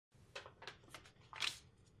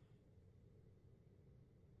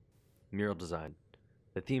Mural design.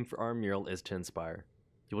 The theme for our mural is to inspire.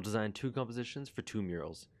 You will design 2 compositions for 2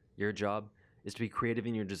 murals. Your job is to be creative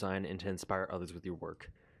in your design and to inspire others with your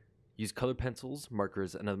work. Use colored pencils,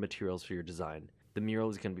 markers, and other materials for your design. The mural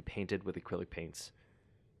is going to be painted with acrylic paints.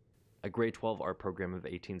 A grade 12 art program of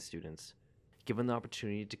 18 students. Given the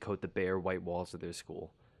opportunity to coat the bare white walls of their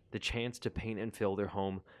school, the chance to paint and fill their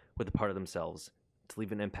home with a part of themselves, to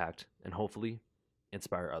leave an impact, and hopefully,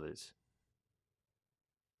 inspire others.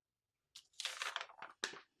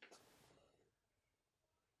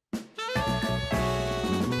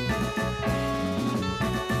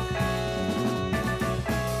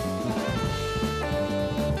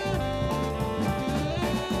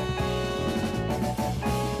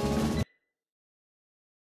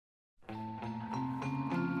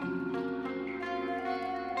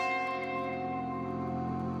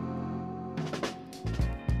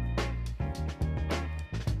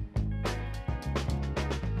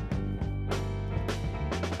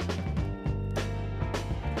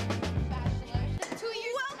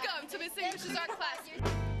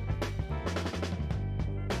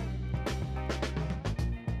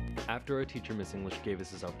 After our teacher, Miss English, gave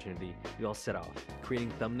us this opportunity, we all set off,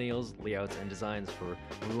 creating thumbnails, layouts, and designs for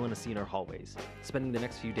what we want to see in our hallways, spending the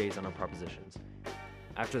next few days on our propositions.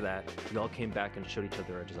 After that, we all came back and showed each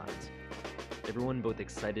other our designs. Everyone both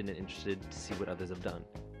excited and interested to see what others have done.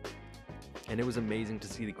 And it was amazing to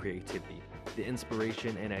see the creativity, the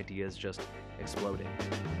inspiration and ideas just exploding.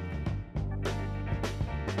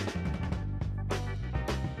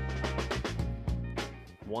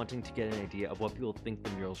 Wanting to get an idea of what people think the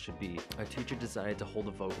murals should be, our teacher decided to hold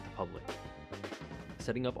a vote with the public.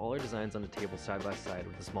 Setting up all our designs on a table side by side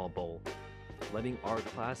with a small bowl, letting our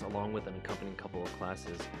class, along with an accompanying couple of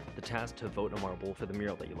classes, the task to vote a marble for the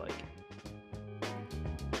mural that you like.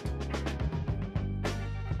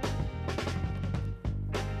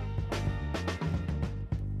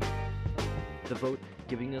 The vote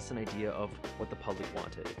giving us an idea of what the public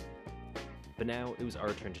wanted. But now it was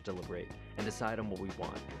our turn to deliberate and decide on what we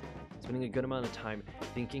want, spending a good amount of time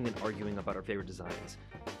thinking and arguing about our favorite designs,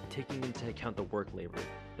 taking into account the work labor,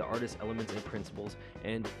 the artist's elements and principles,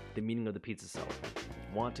 and the meaning of the piece itself,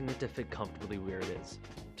 wanting it to fit comfortably where it is.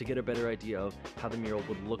 To get a better idea of how the mural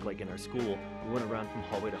would look like in our school, we went around from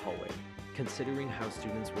hallway to hallway, considering how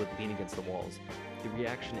students would lean against the walls, the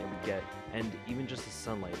reaction it would get, and even just the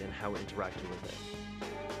sunlight and how it interacted with it.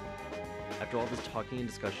 After all this talking and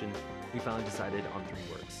discussion, we finally decided on 3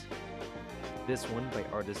 works. This one by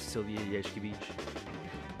artist Sylvia Yeshkevich,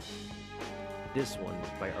 this one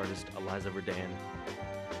by artist Eliza Verdan,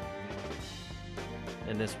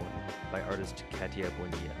 and this one by artist Katia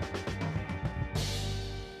Buendia.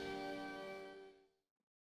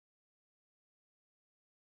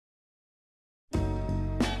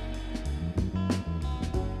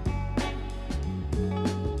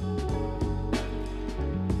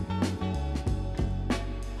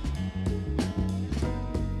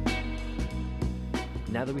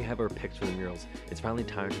 Now that we have our picks for the murals, it's finally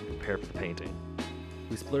time to prepare for the painting.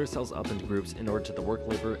 We split ourselves up into groups in order to the work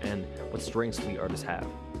labor and what strengths we artists have.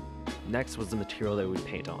 Next was the material that we would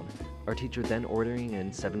paint on. Our teacher then ordering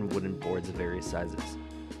in 7 wooden boards of various sizes.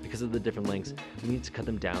 Because of the different lengths, we need to cut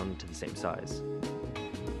them down to the same size.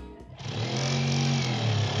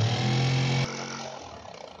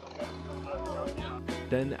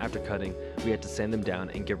 Then, after cutting, we had to sand them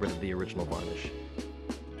down and get rid of the original varnish.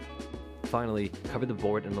 Finally, cover the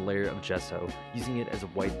board in a layer of gesso, using it as a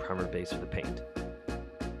white primer base for the paint.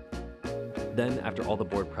 Then, after all the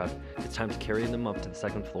board prep, it's time to carry them up to the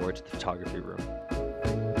 2nd floor to the photography room.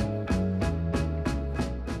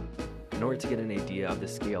 In order to get an idea of the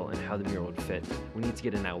scale and how the mural would fit, we need to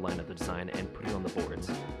get an outline of the design and put it on the boards.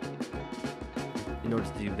 In order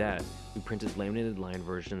to do that, we printed laminated line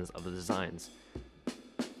versions of the designs.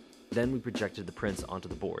 Then we projected the prints onto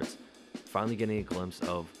the boards, finally getting a glimpse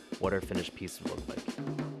of what our finished piece would look like.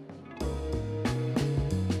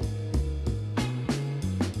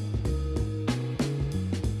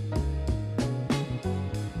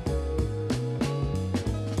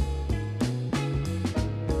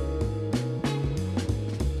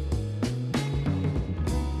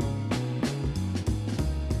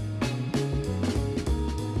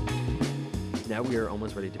 Now we are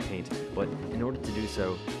almost ready to paint, but in order to do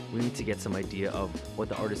so, we need to get some idea of what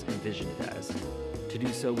the artist envisioned it as. To do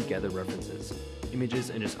so, we gather references,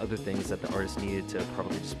 images, and just other things that the artist needed to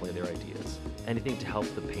properly display their ideas. Anything to help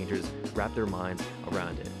the painters wrap their minds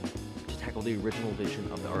around it, to tackle the original vision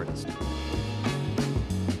of the artist.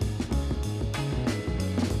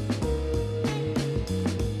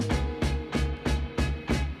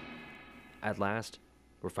 At last,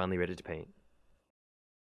 we're finally ready to paint.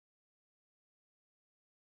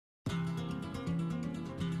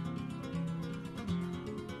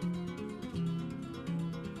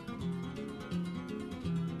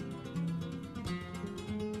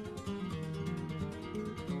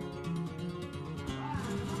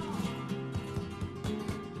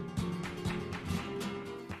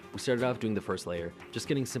 started off doing the first layer, just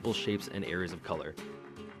getting simple shapes and areas of color,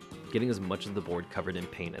 getting as much of the board covered in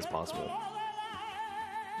paint as possible.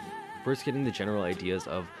 First getting the general ideas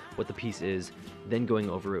of what the piece is, then going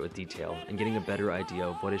over it with detail and getting a better idea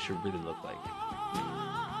of what it should really look like.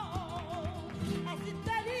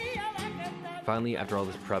 Finally, after all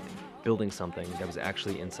this prep, building something that was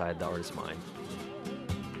actually inside the artist's mind.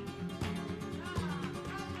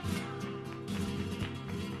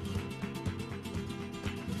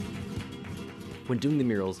 When doing the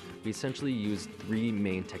murals, we essentially used 3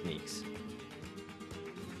 main techniques.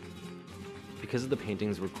 Because of the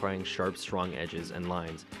paintings requiring sharp, strong edges and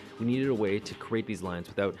lines, we needed a way to create these lines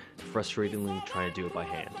without frustratingly trying to do it by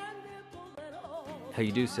hand. How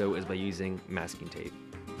you do so is by using masking tape.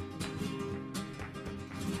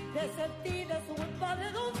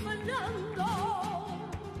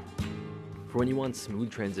 For when you want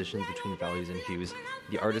smooth transitions between values and hues,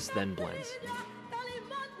 the artist then blends.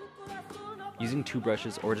 Using 2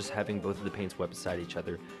 brushes or just having both of the paints wet beside each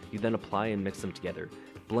other, you then apply and mix them together,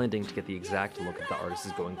 blending to get the exact look that the artist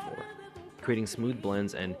is going for, creating smooth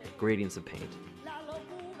blends and gradients of paint.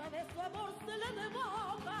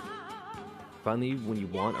 Finally, when you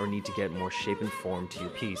want or need to get more shape and form to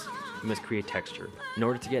your piece, you must create texture. In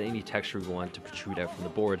order to get any texture we want to protrude out from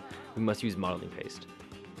the board, we must use modeling paste.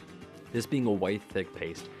 This being a white, thick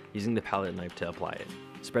paste, using the palette knife to apply it,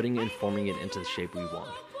 spreading and forming it into the shape we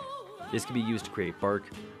want. This can be used to create bark,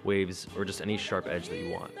 waves, or just any sharp edge that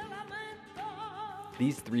you want.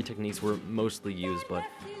 These 3 techniques were mostly used, but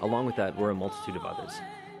along with that were a multitude of others,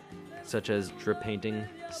 such as drip painting,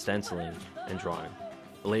 stenciling, and drawing.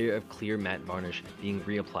 A layer of clear matte varnish being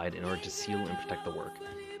reapplied in order to seal and protect the work.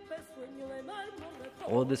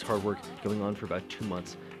 All of this hard work going on for about 2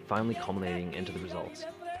 months, finally culminating into the results.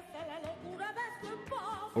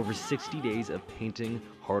 Over 60 days of painting,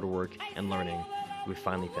 hard work, and learning, we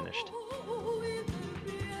finally finished.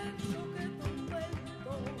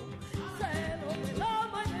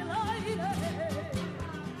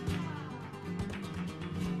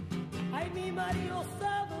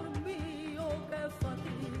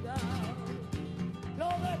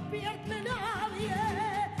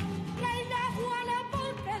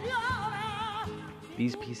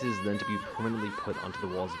 These pieces then to be permanently put onto the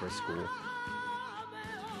walls of our school.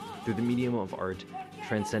 Through the medium of art,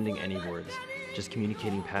 transcending any words, just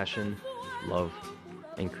communicating passion, love,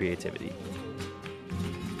 and creativity.